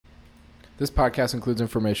This podcast includes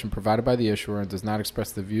information provided by the issuer and does not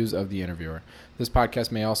express the views of the interviewer. This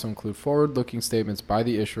podcast may also include forward-looking statements by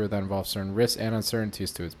the issuer that involve certain risks and uncertainties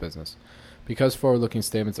to its business. Because forward-looking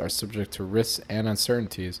statements are subject to risks and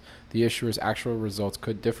uncertainties, the issuer's actual results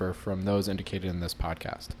could differ from those indicated in this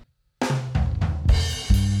podcast.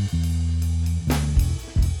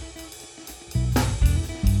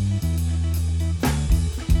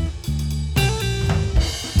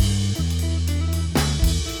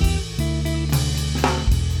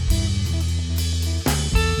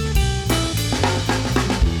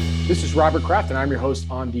 This is Robert Kraft, and I'm your host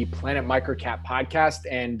on the Planet Microcap podcast.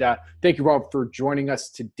 And thank you, Rob, for joining us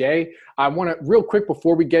today. I want to, real quick,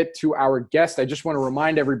 before we get to our guest, I just want to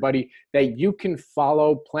remind everybody that you can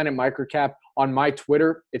follow Planet Microcap on my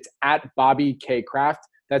Twitter. It's at Bobby K. Kraft.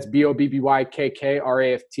 That's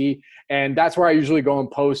BOBBYKKRAFT. And that's where I usually go and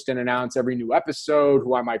post and announce every new episode,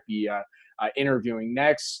 who I might be interviewing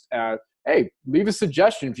next. Hey, leave a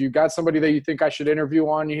suggestion. If you've got somebody that you think I should interview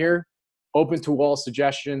on here, open to all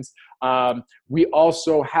suggestions. We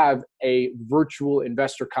also have a virtual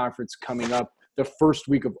investor conference coming up the first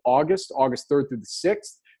week of August 3rd through the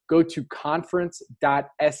 6th. Go to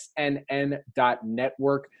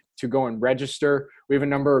conference.snn.network to go and register. We have a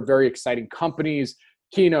number of very exciting companies,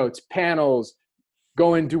 keynotes, panels,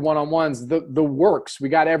 go and do one-on-ones, the works. We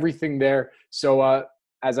got everything there. So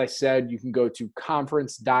as I said, you can go to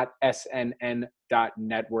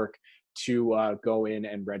conference.snn.network to go in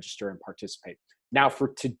and register and participate. Now for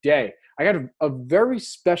today, I got a very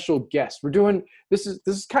special guest. We're doing this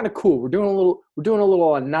is kind of cool. We're doing a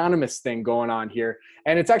little anonymous thing going on here,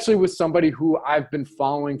 and it's actually with somebody who I've been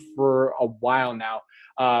following for a while now,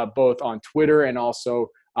 both on Twitter and also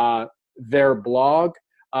their blog.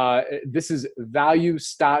 This is Value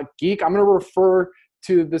Stock Geek. I'm going to refer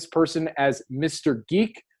to this person as Mr.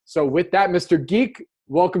 Geek. So with that, Mr. Geek,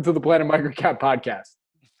 welcome to the Planet Microcap podcast.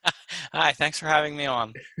 Hi, thanks for having me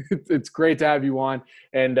on. It's great to have you on,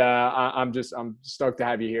 and I'm stoked to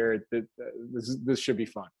have you here. This should be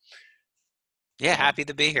fun. Yeah, happy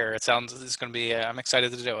to be here. It's going to be. I'm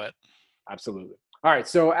excited to do it. Absolutely. All right.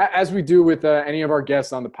 So as we do with any of our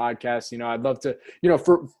guests on the podcast, I'd love to,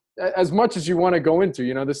 for as much as you want to go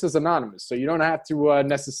into, this is anonymous, so you don't have to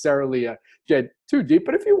necessarily get too deep.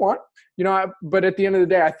 But if you want, but at the end of the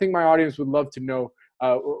day, I think my audience would love to know.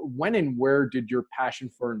 When and where did your passion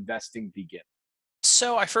for investing begin?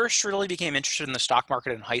 So I first really became interested in the stock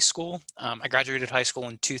market in high school. I graduated high school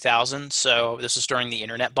in 2000, so this was during the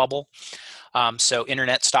internet bubble. So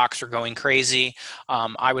internet stocks were going crazy.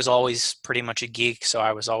 I was always pretty much a geek, so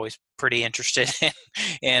I was always pretty interested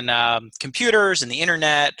in computers and the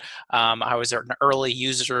internet. I was an early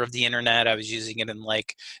user of the internet. I was using it in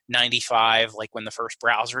like 95, like when the first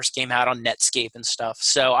browsers came out on Netscape and stuff.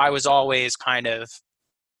 So I was always kind of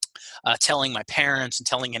telling my parents and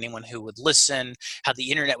telling anyone who would listen how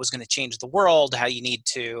the internet was going to change the world, how you need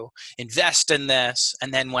to invest in this.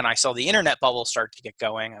 And then when I saw the internet bubble start to get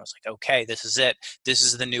going, I was like, okay, this is it. This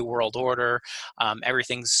is the new world order.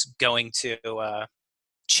 Everything's going to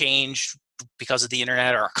change because of the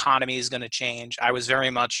internet. Our economy is going to change. I was very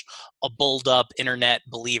much a bulled up internet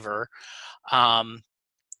believer,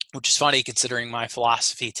 which is funny considering my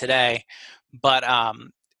philosophy today. But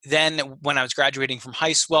then when I was graduating from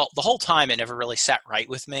high school, well, the whole time it never really sat right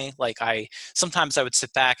with me. Like sometimes I would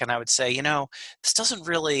sit back and I would say, this doesn't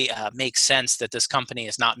really make sense that this company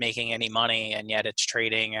is not making any money and yet it's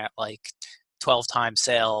trading at like 12 times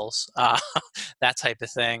sales, that type of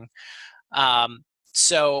thing.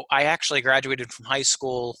 So I actually graduated from high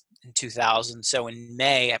school in 2000. So in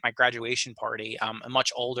May at my graduation party, a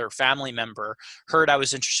much older family member heard I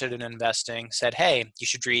was interested in investing, said, hey, you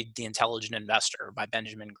should read The Intelligent Investor by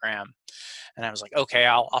Benjamin Graham. And I was like, okay,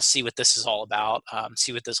 I'll see what this is all about,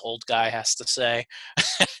 see what this old guy has to say.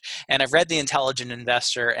 And I've read The Intelligent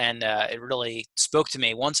Investor, and it really spoke to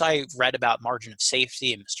me. Once I read about margin of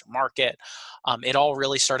safety and Mr. Market, it all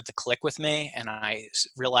really started to click with me, and I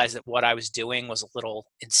realized that what I was doing was a little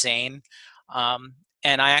insane.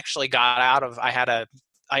 And I actually got out of, I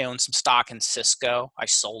owned some stock in Cisco. I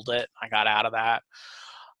sold it. I got out of that.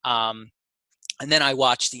 And then I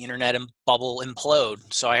watched the internet bubble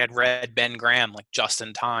implode. So I had read Ben Graham like just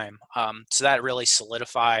in time. So that really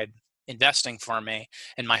solidified investing for me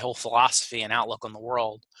and my whole philosophy and outlook on the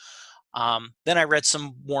world. Then I read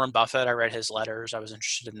some Warren Buffett. I read his letters. I was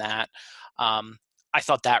interested in that. I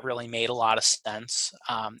thought that really made a lot of sense.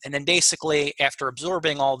 And then basically after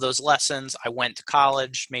absorbing all those lessons, I went to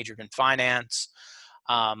college, majored in finance,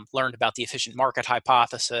 learned about the efficient market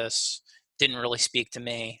hypothesis. Didn't really speak to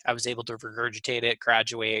me. I was able to regurgitate it,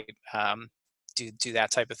 graduate, do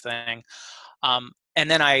that type of thing. And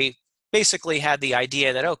then I basically had the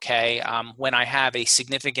idea that, okay, when I have a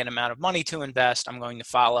significant amount of money to invest, I'm going to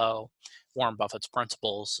follow Warren Buffett's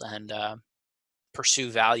principles and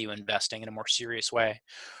pursue value investing in a more serious way.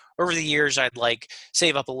 Over the years, I'd like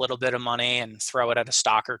save up a little bit of money and throw it at a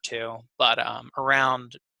stock or two. But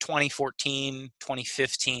around 2014,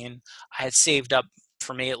 2015, I had saved up,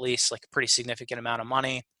 for me at least, like a pretty significant amount of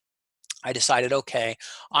money. I decided, okay,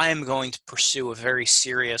 I am going to pursue a very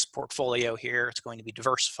serious portfolio here. It's going to be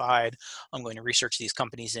diversified. I'm going to research these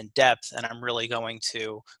companies in depth, and I'm really going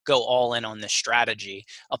to go all in on this strategy,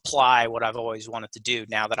 apply what I've always wanted to do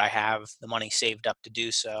now that I have the money saved up to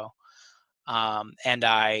do so. And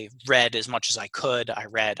I read as much as I could. I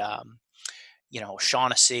read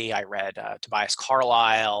Shaughnessy, I read Tobias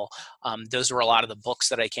Carlisle. Those were a lot of the books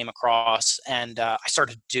that I came across. And I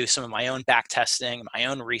started to do some of my own back testing, my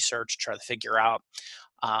own research, try to figure out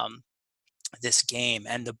this game.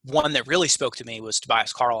 And the one that really spoke to me was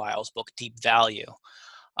Tobias Carlisle's book, Deep Value.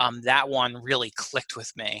 That one really clicked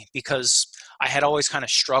with me because I had always kind of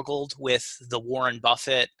struggled with the Warren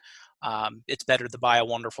Buffett, it's better to buy a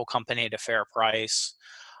wonderful company at a fair price.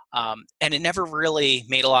 And it never really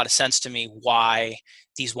made a lot of sense to me why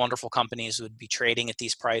these wonderful companies would be trading at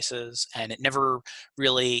these prices. And it never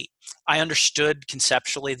really, I understood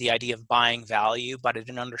conceptually the idea of buying value, but I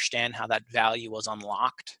didn't understand how that value was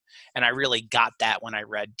unlocked. And I really got that when I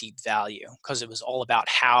read Deep Value, because it was all about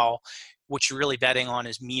how what you're really betting on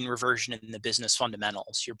is mean reversion in the business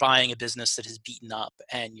fundamentals. You're buying a business that is beaten up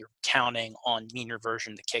and you're counting on mean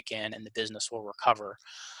reversion to kick in and the business will recover.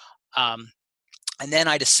 And then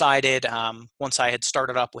I decided, once I had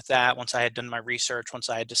started up with that, once I had done my research, once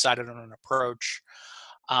I had decided on an approach,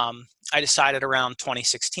 I decided around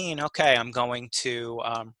 2016, okay, I'm going to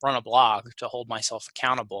run a blog to hold myself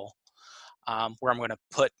accountable, where I'm going to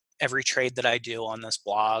put every trade that I do on this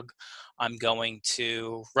blog. I'm going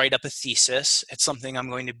to write up a thesis. It's something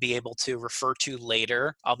I'm going to be able to refer to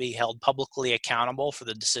later. I'll be held publicly accountable for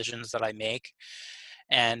the decisions that I make.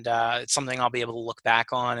 And it's something I'll be able to look back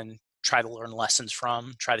on and try to learn lessons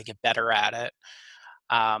from, try to get better at it.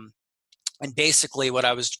 And basically what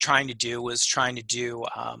I was trying to do was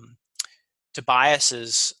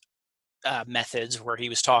Tobias's methods, where he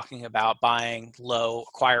was talking about buying low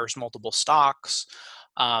acquires multiple stocks.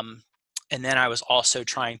 And then I was also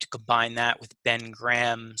trying to combine that with Ben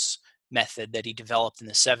Graham's method that he developed in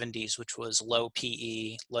the 70s, which was low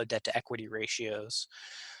PE, low debt to equity ratios.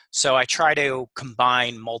 So I try to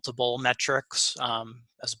combine multiple metrics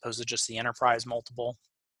as opposed to just the enterprise multiple.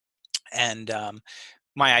 And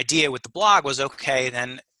my idea with the blog was, okay,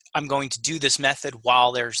 then I'm going to do this method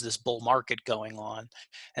while there's this bull market going on.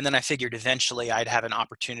 And then I figured eventually I'd have an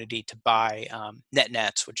opportunity to buy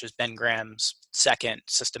NetNets, which is Ben Graham's second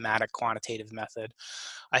systematic quantitative method.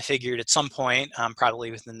 I figured at some point,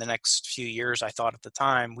 probably within the next few years, I thought at the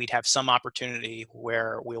time, we'd have some opportunity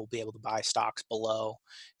where we'll be able to buy stocks below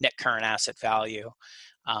net current asset value.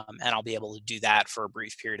 And I'll be able to do that for a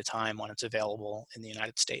brief period of time when it's available in the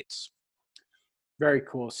United States. Very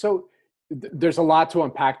cool. So there's a lot to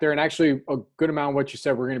unpack there, and actually a good amount of what you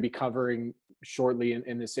said we're going to be covering shortly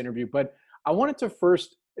in this interview. But I wanted to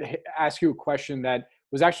first ask you a question that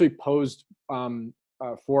was actually posed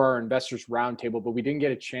for our investors roundtable, but we didn't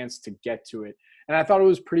get a chance to get to it. And I thought it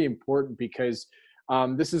was pretty important because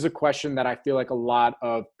this is a question that I feel like a lot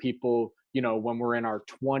of people, when we're in our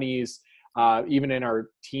 20s, even in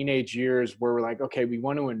our teenage years, where we're like, okay, we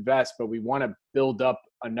want to invest, but we want to build up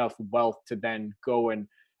enough wealth to then go and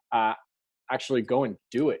actually go and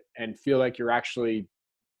do it and feel like you're actually,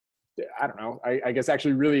 I don't know, I guess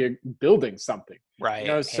actually really building something.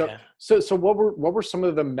 Right. So what were some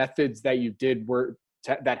of the methods that you did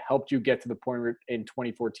that helped you get to the point where in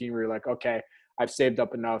 2014 where you're like, okay, I've saved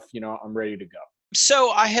up enough, I'm ready to go? So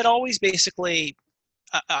I had always basically,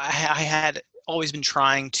 I had always been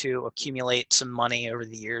trying to accumulate some money over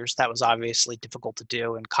the years. That was obviously difficult to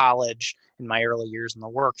do in college, in my early years in the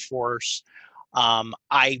workforce.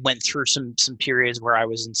 I went through some periods where I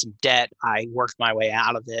was in some debt. I worked my way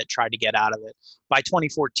out of it, tried to get out of it. By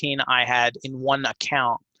 2014, I had in one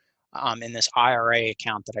account, in this IRA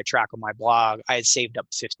account that I track on my blog, I had saved up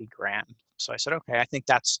 50 grand. So I said, okay, I think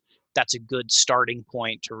that's a good starting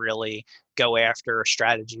point to really go after a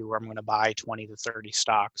strategy where I'm going to buy 20 to 30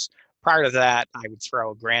 stocks. Prior to that, I would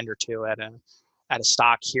throw a grand or two at a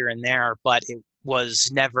stock here and there, but it was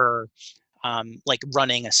never like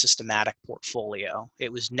running a systematic portfolio.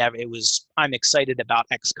 It was, I'm excited about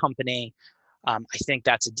X company. I think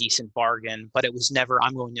that's a decent bargain, but it was never,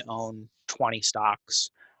 I'm going to own 20 stocks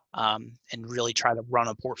and really try to run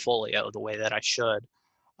a portfolio the way that I should.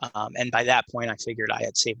 And by that point, I figured I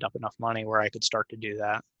had saved up enough money where I could start to do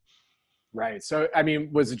that. Right. So, I mean,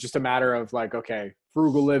 was it just a matter of like, okay,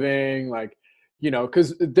 frugal living, like,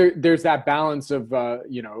 because there's that balance of,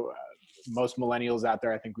 most millennials out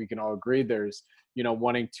there, I think we can all agree there's,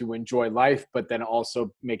 wanting to enjoy life, but then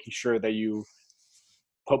also making sure that you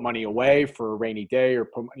put money away for a rainy day or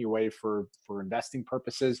put money away for investing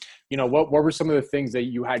purposes. What were some of the things that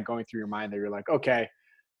you had going through your mind that you're like, okay,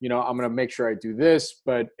 I'm going to make sure I do this,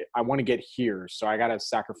 but I want to get here. So I got to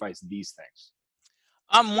sacrifice these things.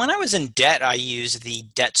 When I was in debt, I used the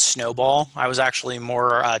debt snowball. I was actually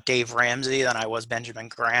more Dave Ramsey than I was Benjamin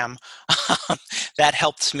Graham. That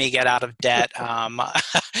helped me get out of debt.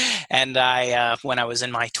 And when I was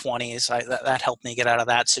in my 20s, that helped me get out of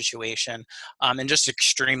that situation. And just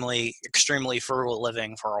extremely, extremely frugal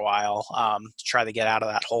living for a while to try to get out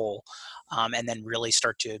of that hole. And then really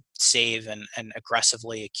start to save and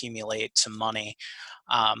aggressively accumulate some money.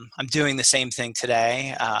 I'm doing the same thing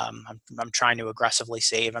today. I'm trying to aggressively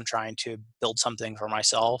save. I'm trying to build something for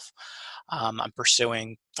myself. I'm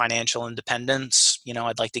pursuing financial independence.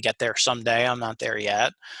 I'd like to get there someday. I'm not there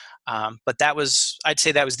yet. But I'd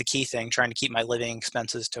say that was the key thing, trying to keep my living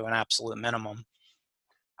expenses to an absolute minimum.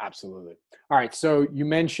 Absolutely. All right. So you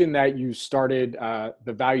mentioned that you started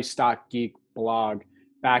the Value Stock Geek blog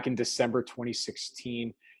back in December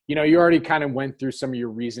 2016. You already kind of went through some of your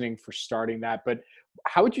reasoning for starting that, but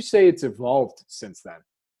how would you say it's evolved since then?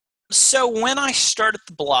 So when I started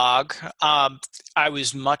the blog, I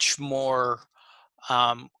was much more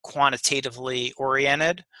quantitatively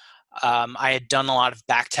oriented. I had done a lot of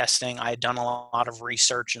back testing. I had done a lot of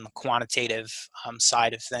research in the quantitative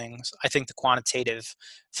side of things. I think the quantitative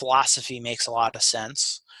philosophy makes a lot of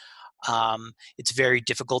sense. It's very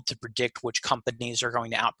difficult to predict which companies are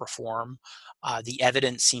going to outperform. The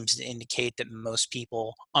evidence seems to indicate that most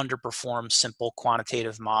people underperform simple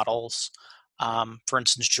quantitative models. For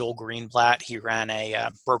instance, Joel Greenblatt, he ran a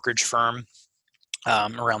brokerage firm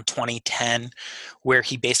around 2010, where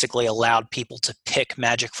he basically allowed people to pick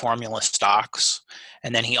magic formula stocks,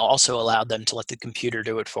 and then he also allowed them to let the computer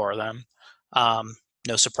do it for them.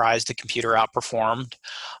 No surprise, the computer outperformed.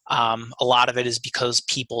 A lot of it is because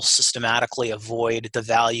people systematically avoid the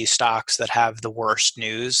value stocks that have the worst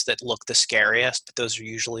news, that look the scariest. Those are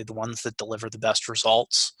usually the ones that deliver the best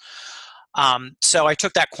results. So I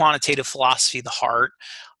took that quantitative philosophy to heart.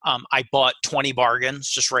 I bought 20 bargains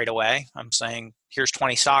just right away. I'm saying, here's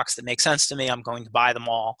 20 stocks that make sense to me. I'm going to buy them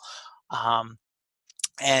all.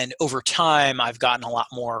 And over time, I've gotten a lot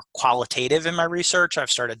more qualitative in my research. I've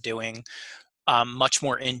started doing much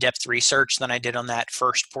more in-depth research than I did on that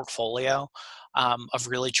first portfolio, of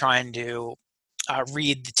really trying to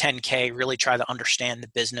read the 10K, really try to understand the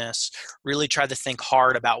business, really try to think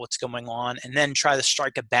hard about what's going on, and then try to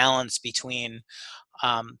strike a balance between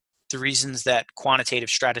the reasons that quantitative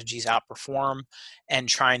strategies outperform and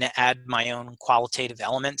trying to add my own qualitative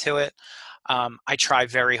element to it. I try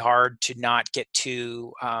very hard to not get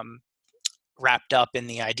too wrapped up in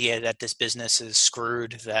the idea that this business is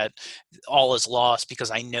screwed, that all is lost,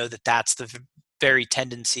 because I know that that's the very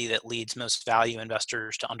tendency that leads most value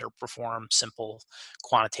investors to underperform simple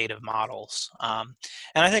quantitative models. And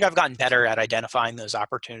I think I've gotten better at identifying those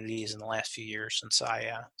opportunities in the last few years since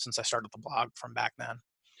I started the blog from back then.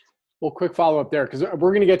 Well, quick follow up there, because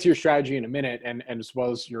we're going to get to your strategy in a minute, and as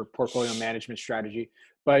well as your portfolio management strategy.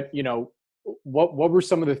 But what were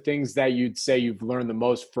some of the things that you'd say you've learned the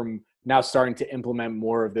most from now starting to implement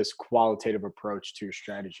more of this qualitative approach to your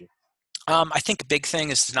strategy? I think a big thing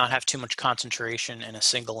is to not have too much concentration in a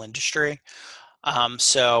single industry.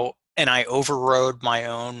 And I overrode my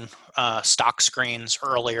own stock screens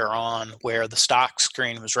earlier on, where the stock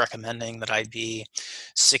screen was recommending that I be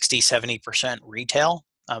 60-70% retail,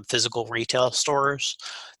 physical retail stores.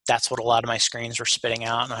 That's what a lot of my screens were spitting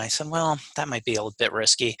out. And I said, well, that might be a bit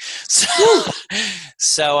risky.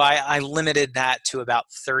 So I limited that to about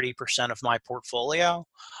 30% of my portfolio,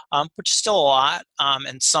 which is still a lot.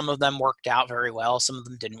 And some of them worked out very well. Some of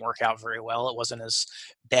them didn't work out very well. It wasn't as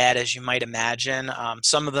bad as you might imagine.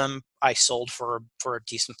 Some of them I sold for a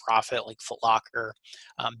decent profit, like Foot Locker.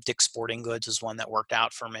 Dick's Sporting Goods is one that worked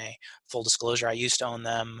out for me. Full disclosure, I used to own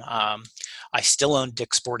them. I still own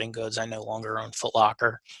Dick's Sporting Goods. I no longer own Foot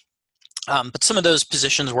Locker. But some of those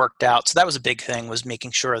positions worked out. So that was a big thing, was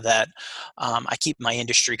making sure that I keep my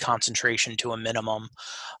industry concentration to a minimum.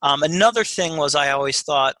 Another thing was, I always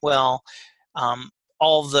thought, well,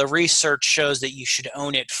 all the research shows that you should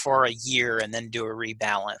own it for a year and then do a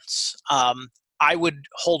rebalance. I would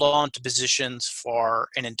hold on to positions for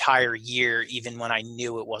an entire year, even when I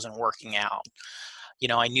knew it wasn't working out.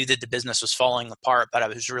 I knew that the business was falling apart, but I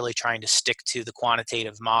was really trying to stick to the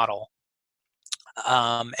quantitative model.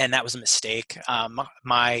 And that was a mistake.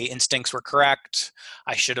 My instincts were correct.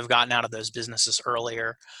 I should have gotten out of those businesses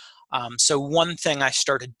earlier. So one thing I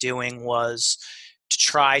started doing was to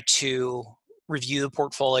try to review the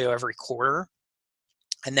portfolio every quarter,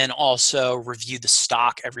 and then also review the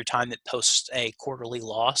stock every time it posts a quarterly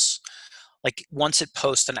loss. Like once it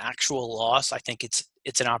posts an actual loss, I think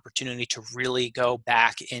it's an opportunity to really go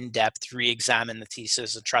back in depth, re-examine the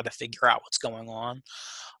thesis, and try to figure out what's going on.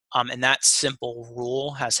 And that simple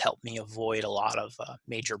rule has helped me avoid a lot of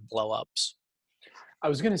major blowups. I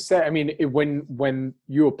was going to say, I mean, when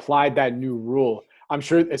you applied that new rule, I'm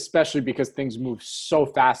sure, especially because things move so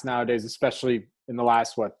fast nowadays, especially in the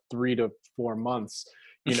last, 3 to 4 months,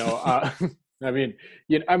 you know, I mean,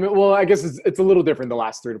 well, I guess it's a little different the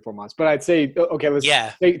last 3 to 4 months, but I'd say, okay, let's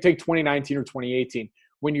Yeah. take 2019 or 2018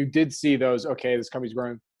 when you did see those, okay, this company's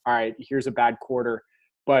growing. All right, here's a bad quarter,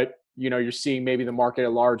 but you're seeing maybe the market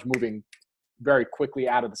at large moving very quickly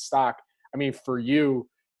out of the stock. I mean, for you,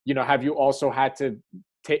 have you also had to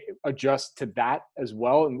adjust to that as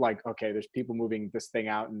well? And like, okay, there's people moving this thing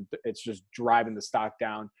out and it's just driving the stock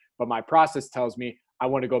down. But my process tells me I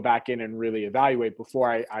want to go back in and really evaluate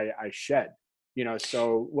before I shed,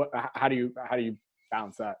 so how do you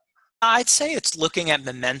balance that? I'd say it's looking at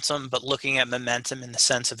momentum, but looking at momentum in the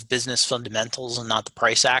sense of business fundamentals and not the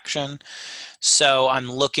price action. So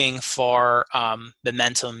I'm looking for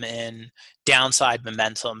momentum in downside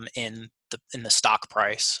momentum in the stock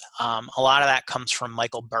price. A lot of that comes from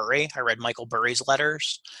Michael Burry. I read Michael Burry's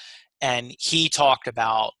letters, and he talked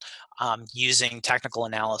about using technical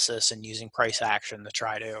analysis and using price action to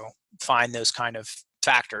try to find those kind of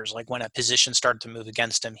factors. Like when a position started to move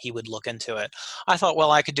against him, he would look into it. I thought, well,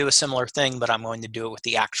 I could do a similar thing, but I'm going to do it with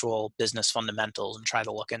the actual business fundamentals and try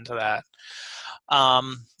to look into that.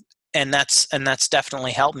 And that's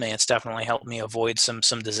definitely helped me. It's definitely helped me avoid some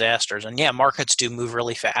disasters. And yeah, markets do move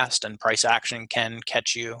really fast, and price action can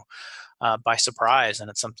catch you by surprise, and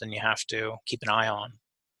it's something you have to keep an eye on.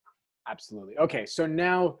 Absolutely. Okay, so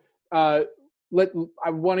now I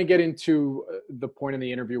want to get into the point in the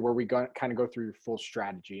interview where we kind of go through your full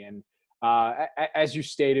strategy. And as you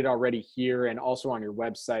stated already here and also on your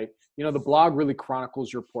website, the blog really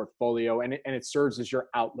chronicles your portfolio, and it serves as your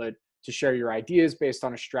outlet to share your ideas based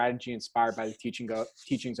on a strategy inspired by the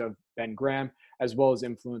teachings of Ben Graham, as well as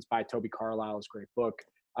influenced by Toby Carlisle's great book,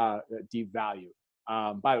 Deep Value.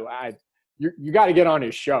 By the way, you got to get on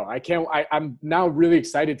his show. I'm now really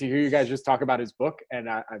excited to hear you guys just talk about his book, and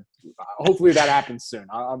hopefully that happens soon.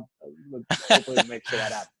 I'll hopefully make sure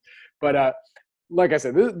that happens. But like I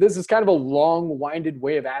said, this is kind of a long-winded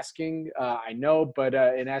way of asking, I know, but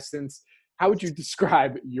in essence, how would you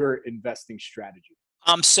describe your investing strategy?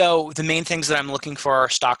 So the main things that I'm looking for are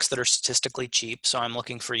stocks that are statistically cheap. So I'm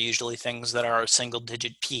looking for usually things that are a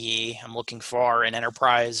single-digit PE. I'm looking for an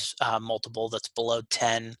enterprise multiple that's below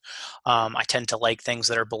 10. I tend to like things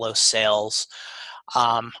that are below sales.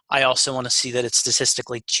 I also want to see that it's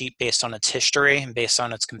statistically cheap based on its history and based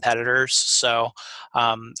on its competitors. So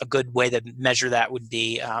a good way to measure that would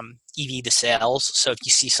be EV to sales. So if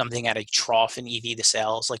you see something at a trough in EV to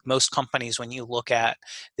sales, like most companies, when you look at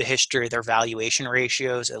the history of their valuation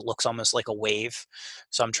ratios, it looks almost like a wave.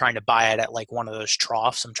 So I'm trying to buy it at like one of those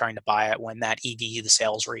troughs. I'm trying to buy it when that EV to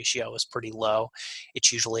sales ratio is pretty low.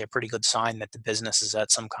 It's usually a pretty good sign that the business is at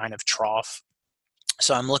some kind of trough.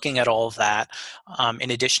 So I'm looking at all of that. In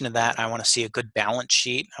addition to that, I want to see a good balance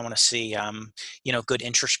sheet. I want to see, good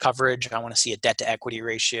interest coverage. I want to see a debt to equity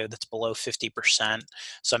ratio that's below 50%.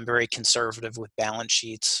 So I'm very conservative with balance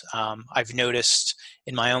sheets. I've noticed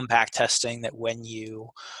in my own back testing that when you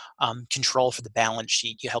control for the balance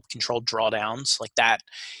sheet, you help control drawdowns like that.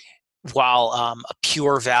 While a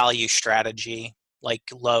pure value strategy like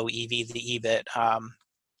low EV to EBIT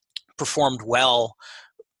performed well,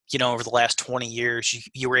 over the last 20 years,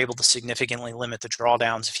 you were able to significantly limit the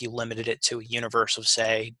drawdowns if you limited it to a universe of,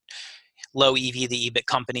 say, low EV to EBIT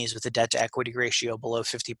companies with a debt to equity ratio below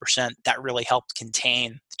 50%. That really helped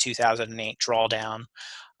contain the 2008 drawdown.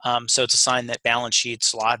 So it's a sign that balance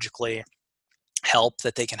sheets logically help,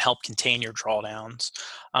 that they can help contain your drawdowns.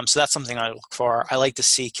 So that's something I look for. I like to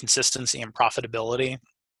see consistency and profitability.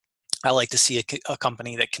 I like to see a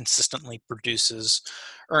company that consistently produces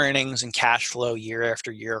earnings and cash flow year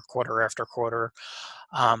after year, quarter after quarter.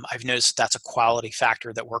 I've noticed that's a quality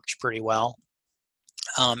factor that works pretty well.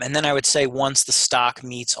 And then I would say once the stock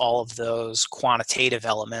meets all of those quantitative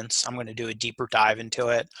elements, I'm going to do a deeper dive into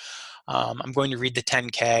it. I'm going to read the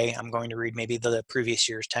 10K. I'm going to read maybe the previous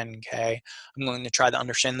year's 10K. I'm going to try to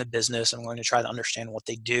understand the business. I'm going to try to understand what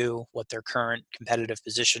they do, what their current competitive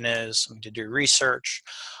position is. I'm going to do research.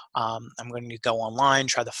 I'm going to go online,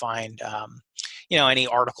 try to find, any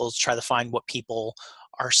articles, try to find what people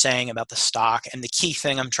are saying about the stock. And the key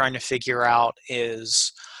thing I'm trying to figure out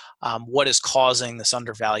is what is causing this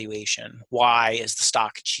undervaluation? Why is the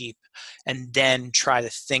stock cheap? And then try to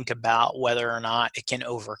think about whether or not it can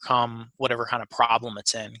overcome whatever kind of problem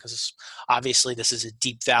it's in. Because obviously, this is a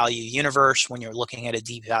deep value universe. When you're looking at a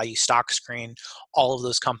deep value stock screen, all of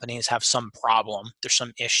those companies have some problem. There's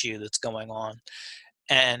some issue that's going on.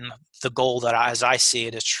 And the goal that, as I see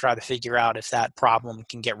it, is to try to figure out if that problem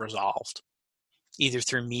can get resolved, either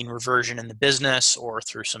through mean reversion in the business or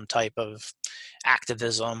through some type of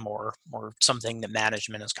activism or something that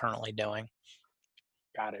management is currently doing.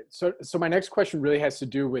 Got it. So my next question really has to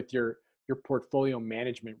do with your portfolio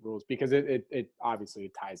management rules, because it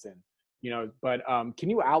obviously ties in, but can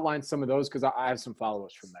you outline some of those? Because I have some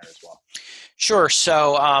follow-ups from there as well. Sure.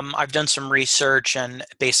 So I've done some research, and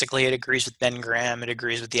basically it agrees with Ben Graham. It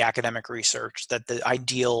agrees with the academic research that the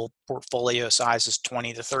ideal portfolio size is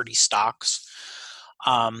 20 to 30 stocks.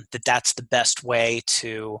 That's the best way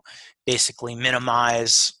to basically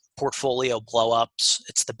minimize portfolio blowups.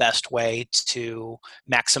 It's the best way to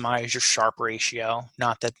maximize your Sharpe ratio.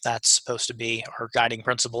 Not that that's supposed to be our guiding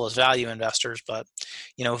principle as value investors, but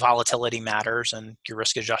volatility matters and your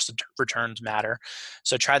risk-adjusted returns matter.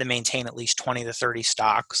 So try to maintain at least 20 to 30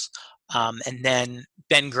 stocks. And then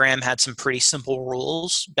Ben Graham had some pretty simple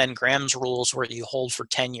rules. Ben Graham's rules were you hold for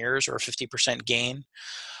 10 years or a 50% gain.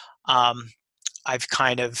 I've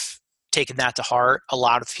kind of taken that to heart. A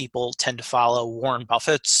lot of people tend to follow Warren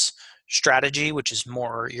Buffett's strategy, which is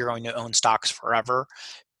more you're going to own stocks forever.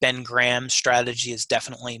 Ben Graham's strategy is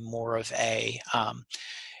definitely more of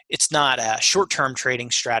it's not a short-term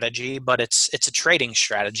trading strategy, but it's a trading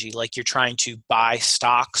strategy. Like you're trying to buy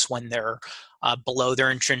stocks when they're below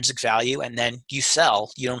their intrinsic value, and then you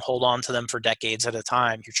sell. You don't hold on to them for decades at a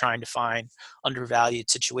time. You're trying to find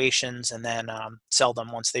undervalued situations and then sell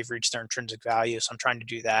them once they've reached their intrinsic value. So I'm trying to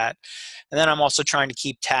do that. And then I'm also trying to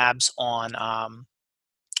keep tabs on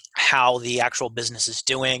how the actual business is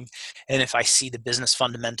doing. And if I see the business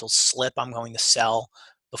fundamentals slip, I'm going to sell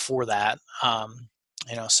before that.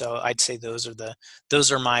 So I'd say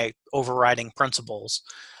those are my overriding principles.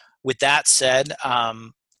 With that said,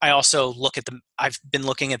 I also I've been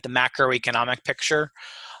looking at the macroeconomic picture.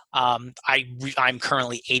 I'm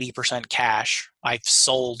currently 80% cash. I've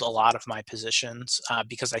sold a lot of my positions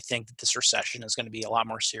because I think that this recession is going to be a lot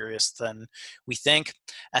more serious than we think.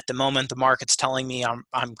 At the moment, the market's telling me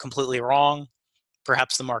I'm completely wrong.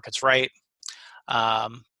 Perhaps the market's right.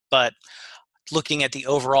 But looking at the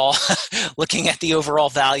overall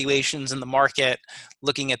valuations in the market,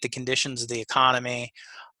 looking at the conditions of the economy,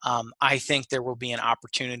 I think there will be an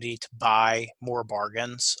opportunity to buy more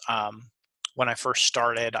bargains. When I first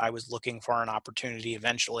started, I was looking for an opportunity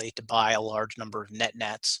eventually to buy a large number of net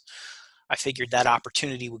nets. I figured that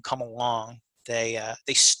opportunity would come along. They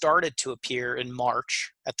started to appear in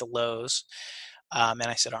March at the lows. And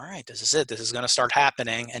I said, all right, this is it. This is going to start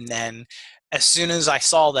happening. And then as soon as I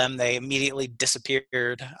saw them, they immediately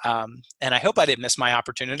disappeared. And I hope I didn't miss my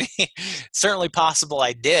opportunity. Certainly possible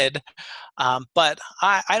I did. But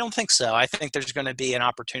I don't think so. I think there's going to be an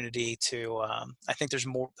opportunity to, I think there's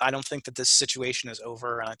more. I don't think that this situation is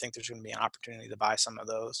over. And I think there's going to be an opportunity to buy some of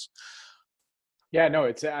those. Yeah,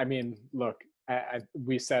 no, look,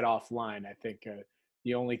 we said offline, I think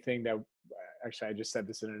the only thing that, actually, I just said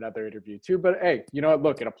this in another interview too, but hey, you know what?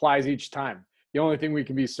 Look, it applies each time. The only thing we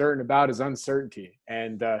can be certain about is uncertainty.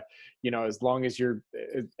 And, as long as you're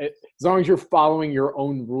following your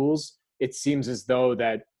own rules, it seems as though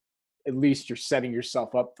that at least you're setting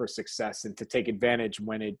yourself up for success and to take advantage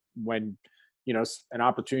when an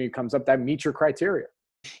opportunity comes up that meets your criteria.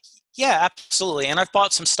 Yeah, absolutely. And I've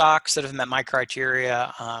bought some stocks that have met my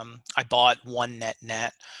criteria. I bought one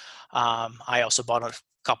net. I also bought a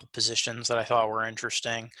couple positions that I thought were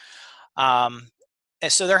interesting.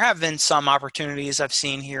 And so there have been some opportunities I've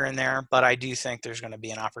seen here and there, but I do think there's going to be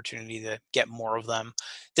an opportunity to get more of them.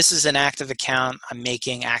 This is an active account. I'm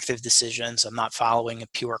making active decisions. I'm not following a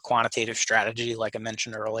pure quantitative strategy like I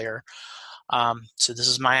mentioned earlier. So this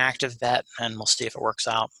is my active bet, and we'll see if it works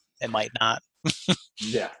out. It might not.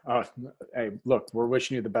 Yeah. Hey, look, we're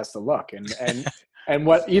wishing you the best of luck, and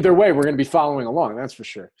either way, we're going to be following along. That's for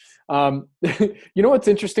sure. What's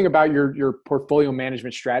interesting about your portfolio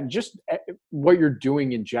management strategy, just what you're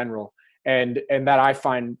doing in general, and that I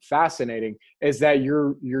find fascinating is that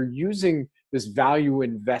you're using this value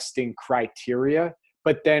investing criteria,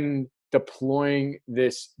 but then deploying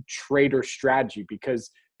this trader strategy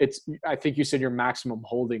because I think you said your maximum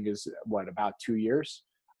holding is about 2 years.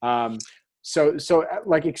 So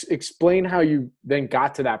explain how you then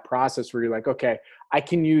got to that process where you're like, okay,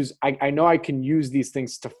 I know I can use these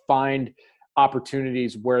things to find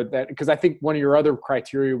opportunities where that, because I think one of your other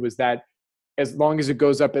criteria was that as long as it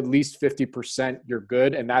goes up at least 50%, you're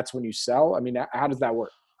good. And that's when you sell. I mean, how does that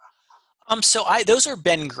work? So those are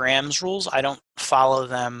Ben Graham's rules. I don't follow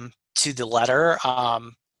them to the letter.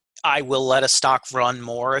 I will let a stock run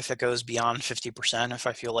more if it goes beyond 50%, if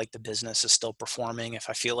I feel like the business is still performing, if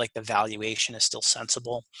I feel like the valuation is still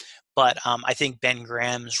sensible. But I think Ben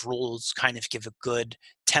Graham's rules kind of give a good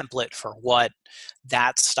template for what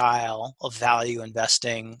that style of value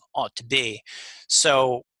investing ought to be.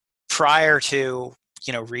 So prior to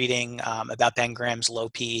reading about Ben Graham's low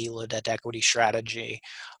PE, low debt to equity strategy,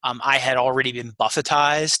 I had already been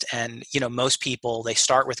Buffettized, and most people, they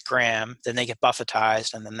start with Graham, then they get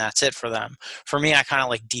Buffettized, and then that's it for them. For me, I kind of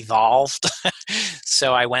like devolved.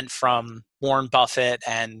 So I went from Warren Buffett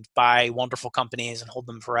and buy wonderful companies and hold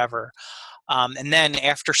them forever, and then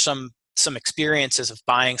after some experiences of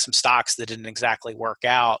buying some stocks that didn't exactly work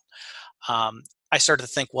out, I started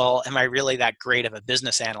to think, well, am I really that great of a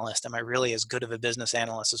business analyst? Am I really as good of a business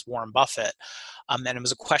analyst as Warren Buffett? And it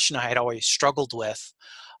was a question I had always struggled with.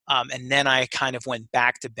 And then I kind of went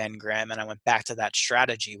back to Ben Graham, and I went back to that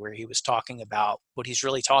strategy where he was talking about what he's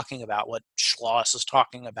really talking about, what Schloss is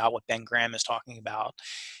talking about, what Ben Graham is talking about,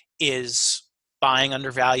 is buying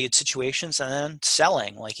undervalued situations and then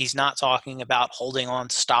selling. Like, he's not talking about holding on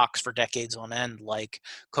to stocks for decades on end like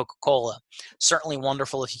Coca-Cola. Certainly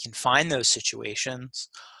wonderful if you can find those situations,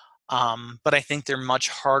 but I think they're much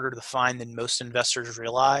harder to find than most investors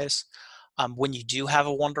realize. When you do have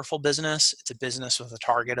a wonderful business, it's a business with a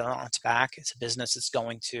target on its back. It's a business that's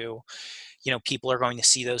going to, people are going to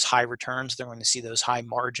see those high returns. They're going to see those high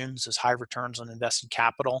margins, those high returns on invested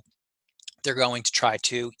capital. They're going to try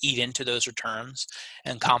to eat into those returns,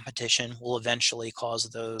 and competition will eventually cause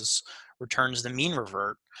those returns to mean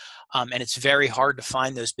revert. And it's very hard to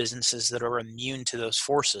find those businesses that are immune to those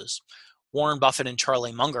forces. Warren Buffett and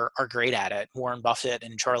Charlie Munger are great at it. Warren Buffett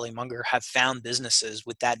and Charlie Munger have found businesses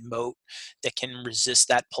with that moat that can resist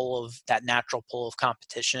that natural pull of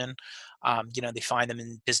competition. They find them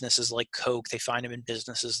in businesses like Coke. They find them in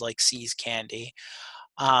businesses like See's Candy.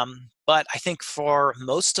 But I think for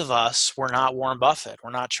most of us, we're not Warren Buffett.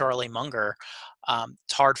 We're not Charlie Munger.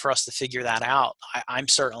 It's hard for us to figure that out. I'm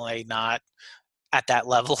certainly not at that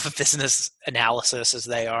level of business analysis as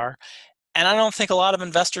they are. And I don't think a lot of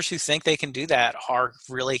investors who think they can do that are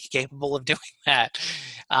really capable of doing that.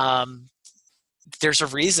 There's a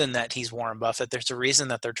reason that he's Warren Buffett. There's a reason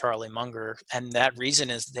that they're Charlie Munger. And that reason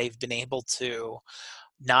is they've been able to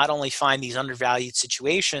not only find these undervalued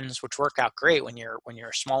situations, which work out great when you're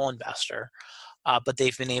a small investor, but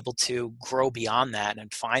they've been able to grow beyond that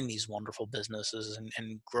and find these wonderful businesses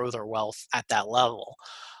and grow their wealth at that level.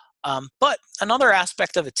 But another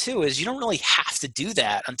aspect of it too is you don't really have to do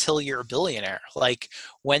that until you're a billionaire. Like,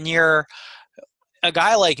 when you're a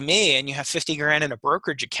guy like me and you have 50 grand in a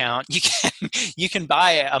brokerage account, you can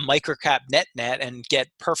buy a microcap net and get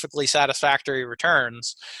perfectly satisfactory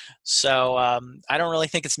returns. So I don't really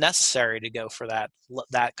think it's necessary to go for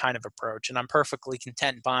that kind of approach. And I'm perfectly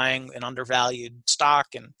content buying an undervalued stock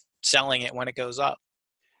and selling it when it goes up.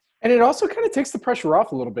 And it also kind of takes the pressure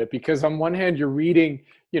off a little bit, because on one hand, you're reading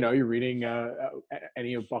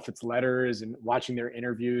any of Buffett's letters and watching their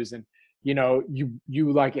interviews, and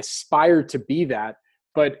you like aspire to be that.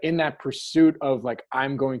 But in that pursuit of like,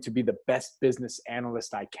 I'm going to be the best business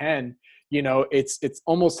analyst I can, it's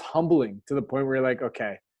almost humbling to the point where you're like,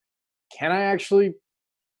 okay, can I actually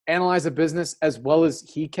analyze a business as well as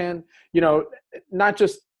he can? Not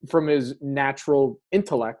just from his natural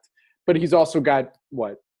intellect, but he's also got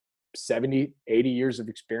 70, 80 years of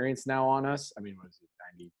experience now on us. I mean, what is it,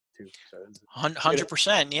 92? So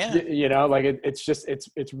 100%, yeah. Like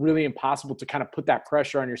it's really impossible to kind of put that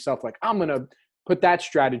pressure on yourself. Like, I'm going to put that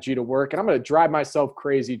strategy to work, and I'm going to drive myself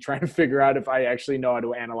crazy trying to figure out if I actually know how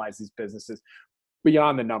to analyze these businesses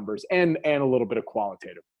beyond the numbers and a little bit of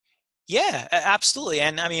qualitative. Yeah, absolutely.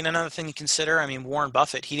 And I mean, another thing to consider, Warren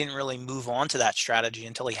Buffett, he didn't really move on to that strategy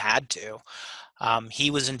until he had to. He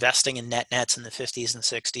was investing in nets in the 50s and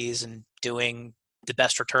 60s and doing the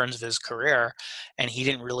best returns of his career. And he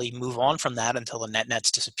didn't really move on from that until the nets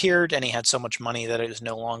disappeared, and he had so much money that it was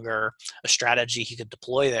no longer a strategy he could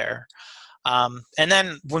deploy there. And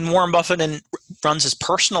then when Warren Buffett runs his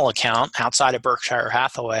personal account outside of Berkshire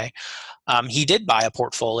Hathaway, He did buy a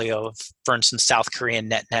portfolio of, for instance, South Korean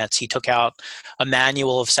net nets. He took out a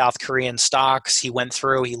manual of South Korean stocks. He went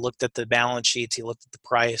through, he looked at the balance sheets, he looked at the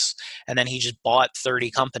price, and then he just bought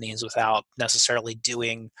 30 companies without necessarily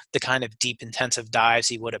doing the kind of deep intensive dives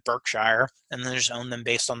he would at Berkshire, and then just own them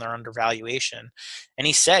based on their undervaluation. And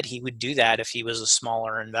he said he would do that if he was a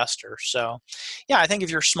smaller investor. So yeah, I think if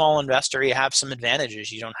you're a small investor, you have some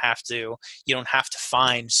advantages. You don't have to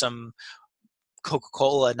find some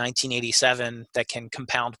Coca-Cola 1987 that can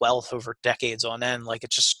compound wealth over decades on end. Like,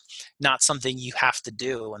 it's just not something you have to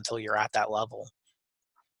do until you're at that level.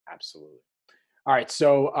 Absolutely. All right.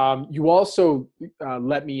 So you also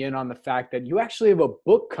let me in on the fact that you actually have a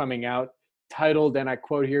book coming out titled, and I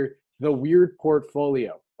quote here, "The Weird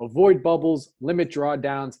Portfolio: Avoid Bubbles, Limit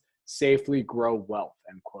Drawdowns, Safely Grow Wealth,"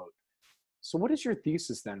 end quote. So what is your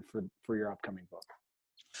thesis then for your upcoming book?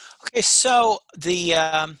 Okay, so the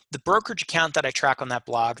brokerage account that I track on that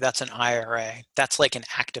blog, that's an IRA. That's like an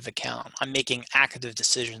active account. I'm making active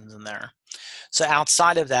decisions in there. So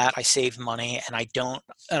outside of that, I save money, and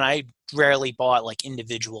I rarely bought like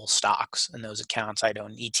individual stocks in those accounts. I'd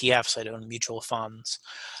own ETFs, I'd own mutual funds,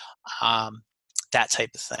 that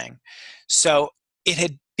type of thing. So it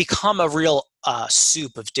had become a real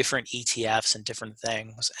soup of different ETFs and different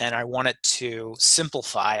things, and I wanted to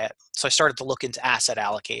simplify it. So I started to look into asset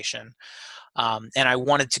allocation, and I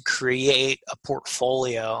wanted to create a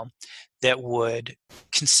portfolio that would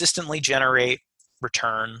consistently generate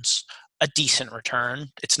returns, a decent return.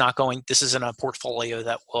 This isn't a portfolio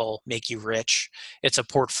that will make you rich. It's a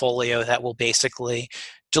portfolio that will basically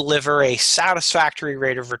deliver a satisfactory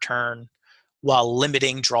rate of return while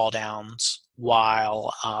limiting drawdowns,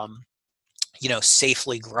 while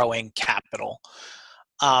safely growing capital.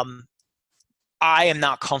 I am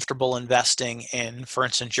not comfortable investing in, for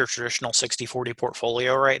instance, your traditional 60-40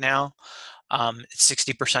 portfolio right now. It's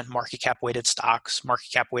 60% market cap weighted stocks.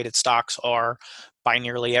 Market cap weighted stocks are, by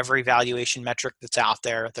nearly every valuation metric that's out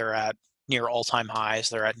there, they're at near all-time highs.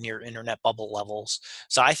 They're at near internet bubble levels.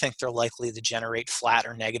 So I think they're likely to generate flat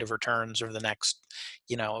or negative returns over the next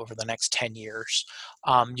 10 years.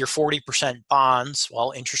 Your 40% bonds,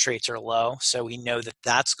 well, interest rates are low, so we know that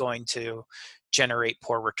that's going to generate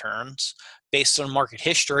poor returns. Based on market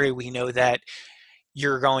history, we know that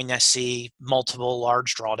you're going to see multiple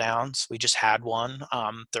large drawdowns. We just had one.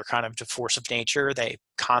 They're kind of the force of nature. They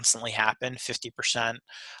constantly happen, 50%,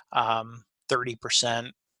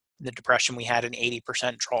 30%. The depression, we had an 80%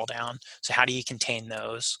 drawdown. So how do you contain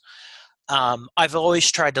those? I've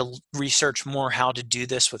always tried to research more how to do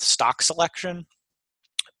this with stock selection.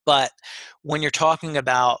 But when you're talking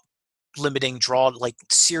about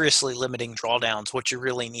seriously limiting drawdowns, what you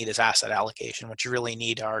really need is asset allocation. What you really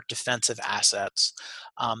need are defensive assets.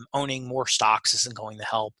 Owning more stocks isn't going to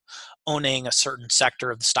help. Owning a certain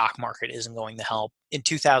sector of the stock market isn't going to help. In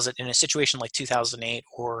a situation like 2008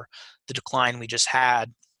 or the decline we just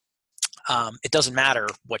had, it doesn't matter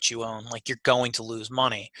what you own, like, you're going to lose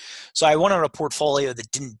money. So I wanted a portfolio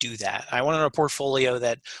that didn't do that. I wanted a portfolio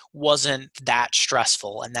that wasn't that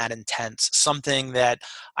stressful and that intense, something that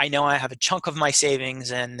I know I have a chunk of my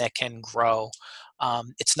savings in that can grow.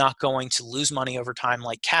 It's not going to lose money over time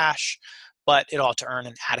like cash, but it ought to earn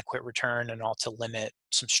an adequate return and ought to limit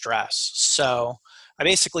some stress. So I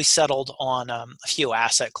basically settled on a few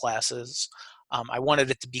asset classes. I wanted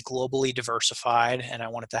it to be globally diversified, and I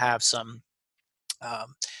wanted to have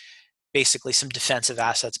basically some defensive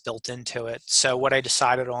assets built into it. So what I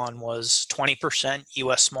decided on was 20%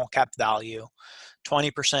 U.S. small cap value,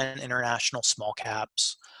 20% international small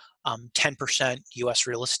caps, 10% U.S.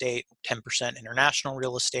 real estate, 10% international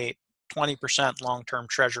real estate, 20% long-term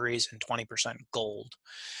treasuries, and 20% gold.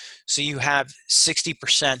 So you have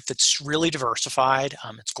 60% that's really diversified.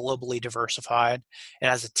 It's globally diversified. It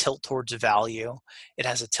has a tilt towards value. It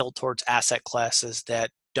has a tilt towards asset classes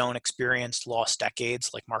that don't experience lost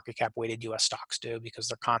decades like market cap weighted US stocks do, because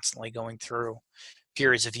they're constantly going through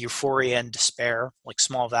periods of euphoria and despair. Like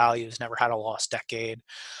small values never had a lost decade.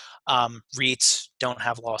 REITs don't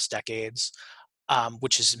have lost decades.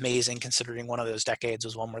 Which is amazing considering one of those decades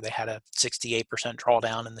was one where they had a 68%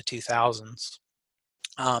 drawdown in the 2000s.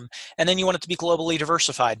 And then you want it to be globally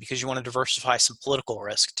diversified because you want to diversify some political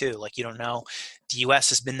risk too. Like, you don't know, the US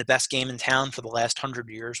has been the best game in town for the last 100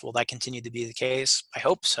 years. Will that continue to be the case? I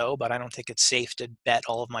hope so, but I don't think it's safe to bet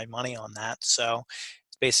all of my money on that. So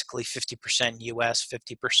it's basically 50% US,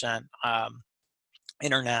 50%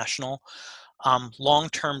 international.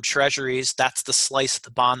 Long-term treasuries, that's the slice of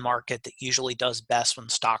the bond market that usually does best when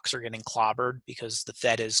stocks are getting clobbered because the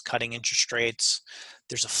Fed is cutting interest rates.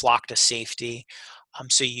 There's a flock to safety.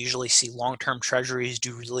 So you usually see long-term treasuries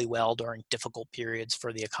do really well during difficult periods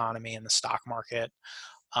for the economy and the stock market.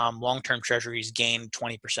 Long-term treasuries gained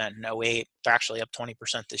 20% in '08. They're actually up 20%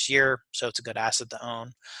 this year, so it's a good asset to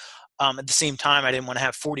own. At the same time, I didn't want to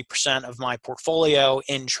have 40% of my portfolio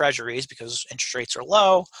in treasuries because interest rates are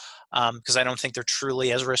low, because I don't think they're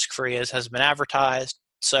truly as risk-free as has been advertised.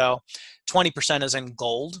 So 20% is in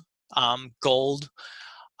gold. Gold,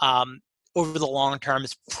 um, over the long term,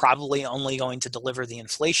 is probably only going to deliver the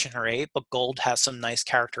inflation rate, but gold has some nice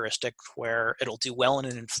characteristics where it'll do well in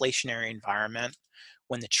an inflationary environment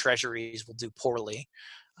when the treasuries will do poorly,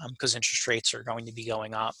 because interest rates are going to be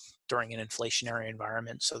going up during an inflationary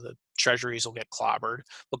environment. So the treasuries will get clobbered,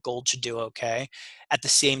 but gold should do okay. At the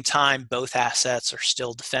same time, both assets are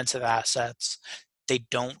still defensive assets. They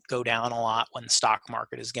don't go down a lot when the stock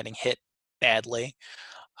market is getting hit badly,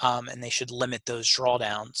 and they should limit those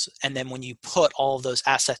drawdowns. And then when you put all of those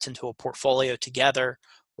assets into a portfolio together,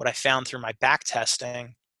 what I found through my back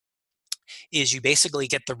testing is you basically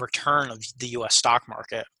get the return of the US stock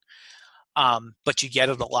market, but you get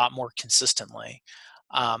it a lot more consistently.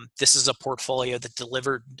 This is a portfolio that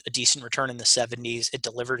delivered a decent return in the '70s. It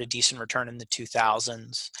delivered a decent return in the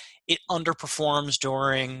 2000s. It underperforms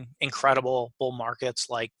during incredible bull markets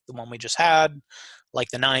like the one we just had, like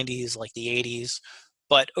the '90s, like the '80s.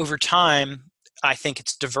 But over time, I think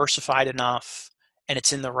it's diversified enough and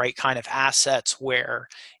it's in the right kind of assets where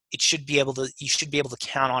you should be able to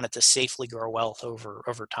count on it to safely grow wealth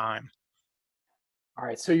over time. All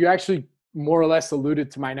right. So you actually more or less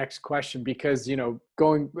alluded to my next question because,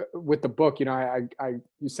 going with the book,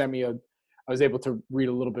 you sent me I was able to read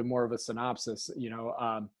a little bit more of a synopsis,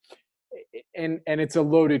 and it's a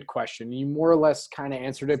loaded question. You more or less kind of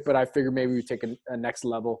answered it, but I figured maybe we take a next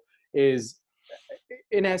level is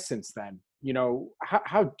in essence, then,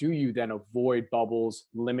 how do you then avoid bubbles,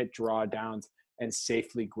 limit drawdowns, and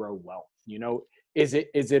safely grow wealth? Is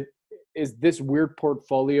this weird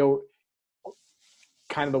portfolio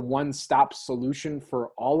kind of the one-stop solution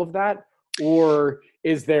for all of that, or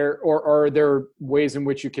are there ways in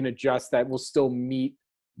which you can adjust that will still meet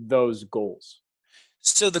those goals?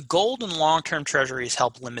 So the gold and long-term treasuries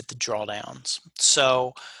help limit the drawdowns.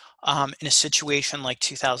 So in a situation like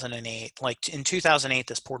 2008, like in 2008,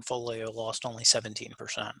 this portfolio lost only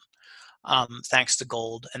 17%, thanks to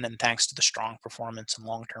gold and then thanks to the strong performance in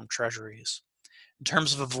long-term treasuries. In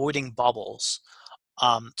terms of avoiding bubbles,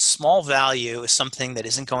 small value is something that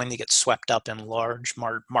isn't going to get swept up in large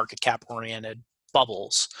market cap oriented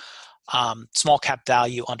bubbles. Small cap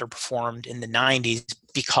value underperformed in the '90s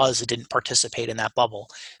because it didn't participate in that bubble.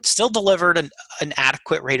 It still delivered an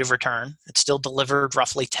adequate rate of return. It still delivered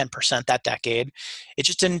roughly 10% that decade. It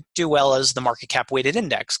just didn't do well as the market cap weighted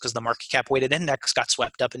index because the market cap weighted index got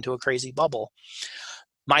swept up into a crazy bubble.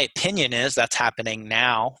 My opinion is that's happening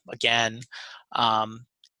now again.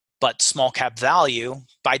 But small cap value,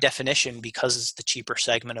 by definition, because it's the cheaper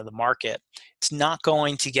segment of the market, it's not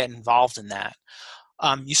going to get involved in that.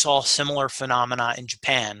 You saw a similar phenomena in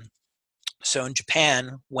Japan. So in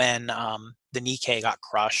Japan, when the Nikkei got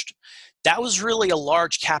crushed, that was really a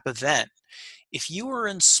large cap event. If you were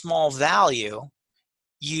in small value,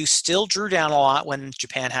 you still drew down a lot when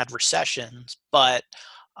Japan had recessions, but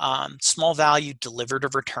small value delivered a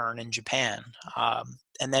return in Japan.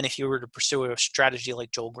 And then if you were to pursue a strategy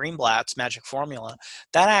like Joel Greenblatt's Magic Formula,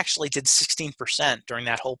 that actually did 16% during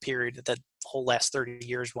that whole period, the whole last 30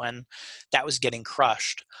 years when that was getting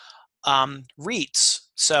crushed. REITs,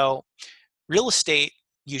 so real estate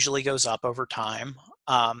usually goes up over time.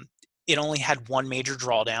 It only had one major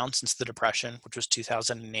drawdown since the Depression, which was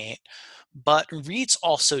 2008. But REITs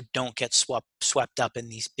also don't get swept up in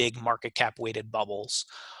these big market cap weighted bubbles.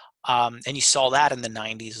 And you saw that in the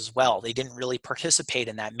 '90s as well. They didn't really participate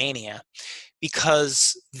in that mania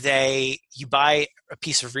because you buy a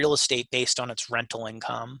piece of real estate based on its rental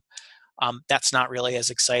income. That's not really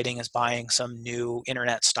as exciting as buying some new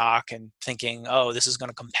internet stock and thinking, oh, this is going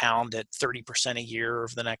to compound at 30% a year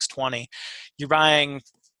over the next 20. You're buying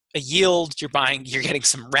a yield, you're getting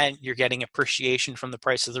some rent, you're getting appreciation from the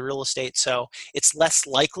price of the real estate. So it's less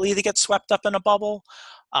likely to get swept up in a bubble.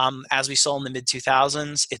 As we saw in the mid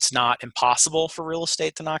 2000s, it's not impossible for real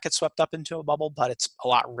estate to not get swept up into a bubble, but it's a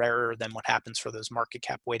lot rarer than what happens for those market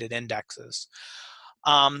cap weighted indexes.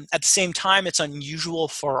 At the same time, it's unusual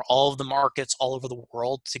for all of the markets all over the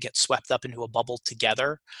world to get swept up into a bubble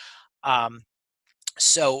together.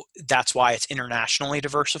 So that's why it's internationally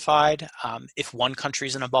diversified. If one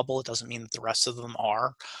country's in a bubble, it doesn't mean that the rest of them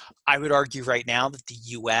are. I would argue right now that the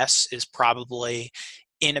US is probably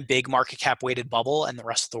in a big market cap weighted bubble, and the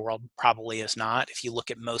rest of the world probably is not. If you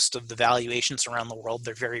look at most of the valuations around the world,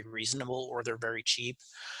 they're very reasonable or they're very cheap.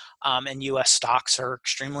 And US stocks are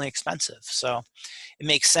extremely expensive. So it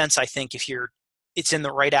makes sense, I think, if it's in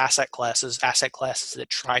the right asset classes that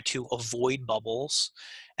try to avoid bubbles,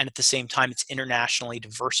 and at the same time it's internationally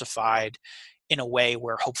diversified in a way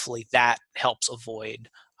where hopefully that helps avoid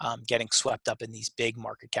getting swept up in these big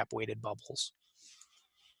market cap weighted bubbles.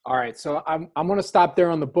 All right, so I'm going to stop there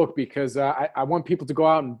on the book because I want people to go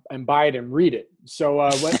out and buy it and read it. So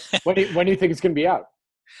when do you think it's going to be out?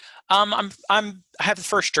 I have the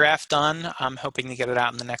first draft done. I'm hoping to get it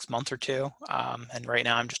out in the next month or two. And right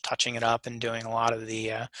now I'm just touching it up and doing a lot of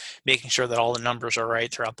the making sure that all the numbers are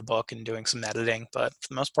right throughout the book and doing some editing. But for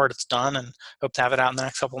the most part, it's done, and hope to have it out in the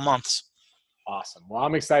next couple of months. Awesome. Well,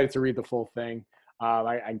 I'm excited to read the full thing.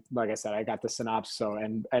 Like I said, I got the synopsis, so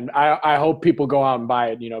and I hope people go out and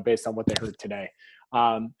buy it, based on what they heard today.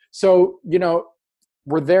 So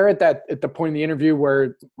we're there at the point in the interview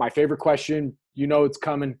where my favorite question, it's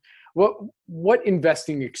coming. What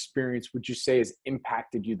investing experience would you say has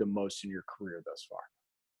impacted you the most in your career thus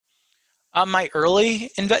far? My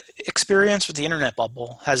early experience with the internet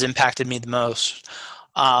bubble has impacted me the most.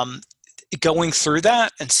 Going through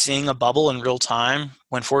that and seeing a bubble in real time,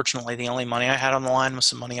 when fortunately the only money I had on the line was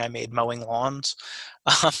some money I made mowing lawns.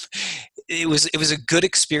 It was a good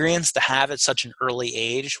experience to have at such an early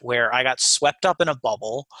age, where I got swept up in a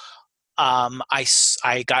bubble. I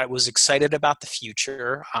was excited about the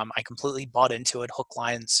future. I completely bought into it, hook,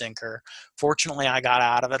 line, and sinker. Fortunately, I got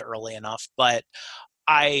out of it early enough, but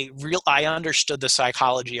I understood the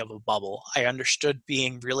psychology of a bubble. I understood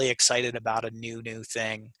being really excited about a new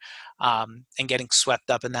thing, and getting swept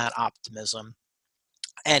up in that optimism.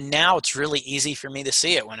 And now it's really easy for me to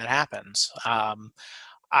see it when it happens.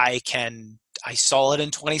 I saw it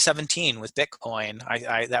in 2017 with Bitcoin.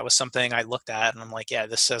 That was something I looked at and I'm like, yeah,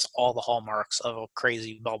 this says all the hallmarks of a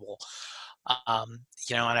crazy bubble. And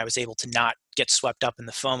I was able to not get swept up in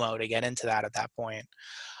the FOMO to get into that at that point.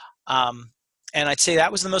 And I'd say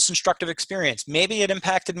that was the most instructive experience. Maybe it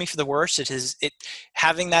impacted me for the worst.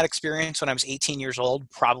 Having that experience when I was 18 years old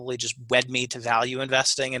probably just wed me to value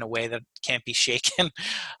investing in a way that can't be shaken.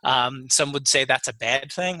 Some would say that's a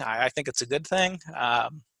bad thing. I think it's a good thing.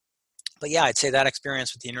 But yeah, I'd say that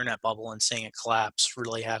experience with the internet bubble and seeing it collapse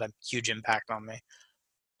really had a huge impact on me.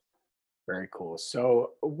 Very cool.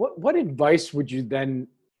 So what advice would you then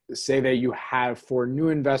say that you have for new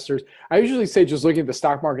investors? I usually say just looking at the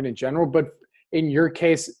stock market in general, but in your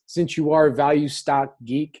case, since you are a value stock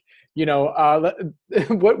geek,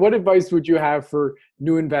 what advice would you have for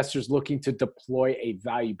new investors looking to deploy a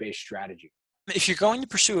value-based strategy? If you're going to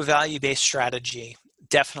pursue a value-based strategy,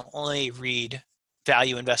 definitely read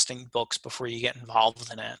value investing books before you get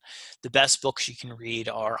involved in it. The best books you can read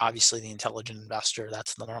are obviously The Intelligent Investor.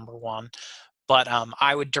 That's the number one. But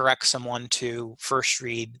I would direct someone to first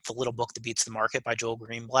read The Little Book That Beats the Market by Joel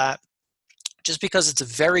Greenblatt, just because it's a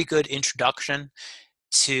very good introduction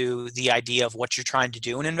to the idea of what you're trying to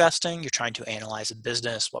do in investing. You're trying to analyze a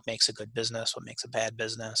business, what makes a good business, what makes a bad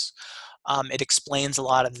business. It explains a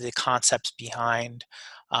lot of the concepts behind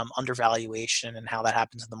undervaluation and how that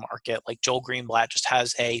happens in the market. Like Joel Greenblatt just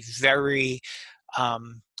has a very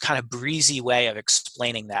kind of breezy way of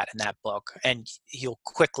explaining that in that book, and you'll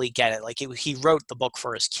quickly get it. Like he wrote the book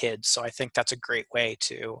for his kids, so I think that's a great way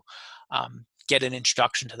to get an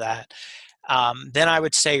introduction to that. Then I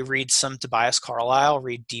would say read some Tobias Carlyle,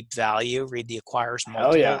 read Deep Value, read The Acquirer's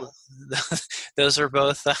Multiple. Yeah. Those are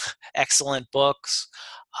both excellent books.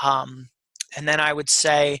 And then I would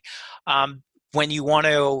say when you want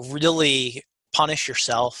to really punish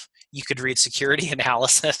yourself, you could read Security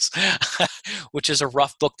Analysis, which is a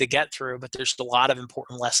rough book to get through, but there's a lot of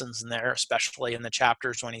important lessons in there, especially in the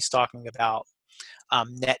chapters when he's talking about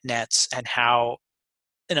nets and how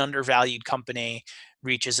an undervalued company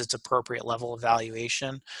reaches its appropriate level of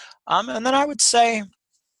valuation. And then I would say,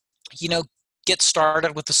 get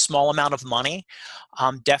started with a small amount of money.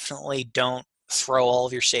 Definitely don't throw all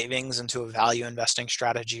of your savings into a value investing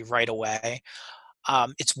strategy right away.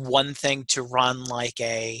 It's one thing to run like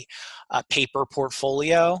a paper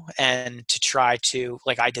portfolio and to try to,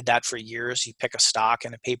 like I did that for years. You pick a stock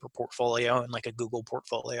and a paper portfolio and like a Google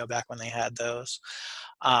portfolio back when they had those,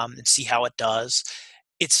 and see how it does.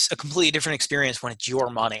 It's a completely different experience when it's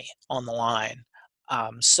your money on the line.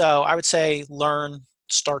 So I would say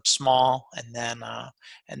start small, and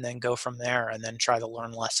then go from there, and then try to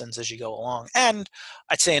learn lessons as you go along. And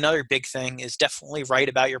I'd say another big thing is definitely write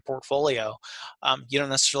about your portfolio. You don't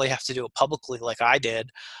necessarily have to do it publicly like I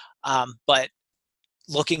did, but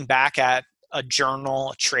looking back at a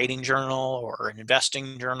journal, a trading journal or an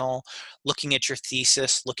investing journal, looking at your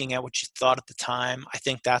thesis, looking at what you thought at the time. I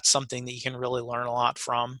think that's something that you can really learn a lot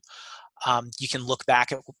from. You can look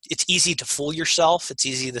back at, it's easy to fool yourself. It's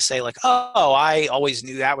easy to say like, oh, I always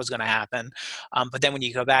knew that was going to happen. But then when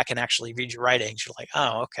you go back and actually read your writings, you're like,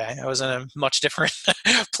 oh, okay, I was in a much different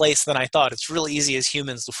place than I thought. It's really easy as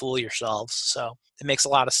humans to fool yourselves. So it makes a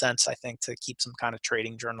lot of sense, I think, to keep some kind of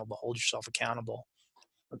trading journal to hold yourself accountable.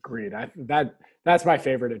 Agreed. That's my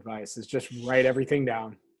favorite advice, is just write everything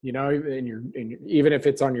down, even if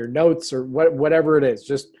it's on your notes or whatever it is,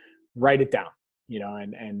 just write it down.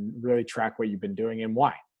 And really track what you've been doing and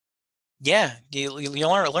why. Yeah, you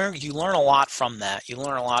learn a lot from that. You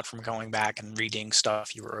learn a lot from going back and reading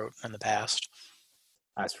stuff you wrote in the past.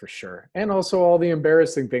 That's for sure. And also all the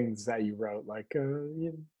embarrassing things that you wrote, like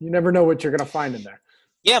you never know what you're going to find in there.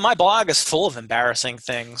 Yeah, my blog is full of embarrassing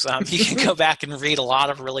things. You can go back and read a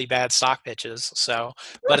lot of really bad stock pitches. So,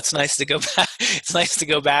 but it's nice to go back. It's nice to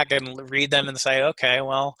go back and read them and say, okay,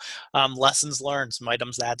 well, lessons learned, some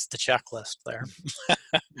items to add to the checklist there.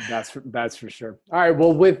 That's for sure. All right.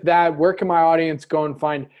 Well, with that, where can my audience go and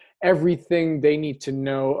find everything they need to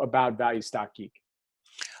know about Value Stock Geek?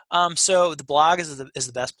 So the blog is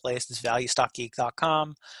the best place. It's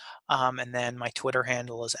valuestockgeek.com. And then my Twitter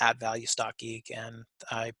handle is @ValueStockGeek, and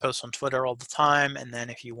I post on Twitter all the time. And then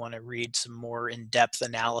if you want to read some more in-depth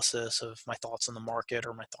analysis of my thoughts on the market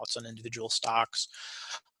or my thoughts on individual stocks,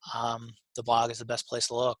 the blog is the best place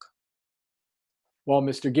to look. Well,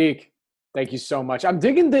 Mr. Geek, thank you so much. I'm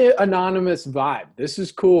digging the anonymous vibe. This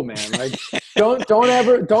is cool, man. Like, don't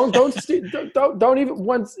even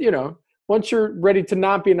once you're ready to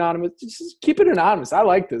not be anonymous, just keep it anonymous. I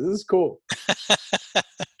like this. This is cool.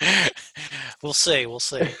 We'll see. All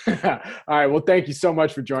right. Well, thank you so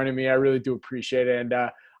much for joining me. I really do appreciate it. And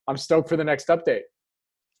I'm stoked for the next update.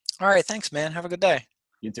 All right. Thanks, man. Have a good day.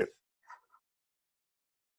 You too.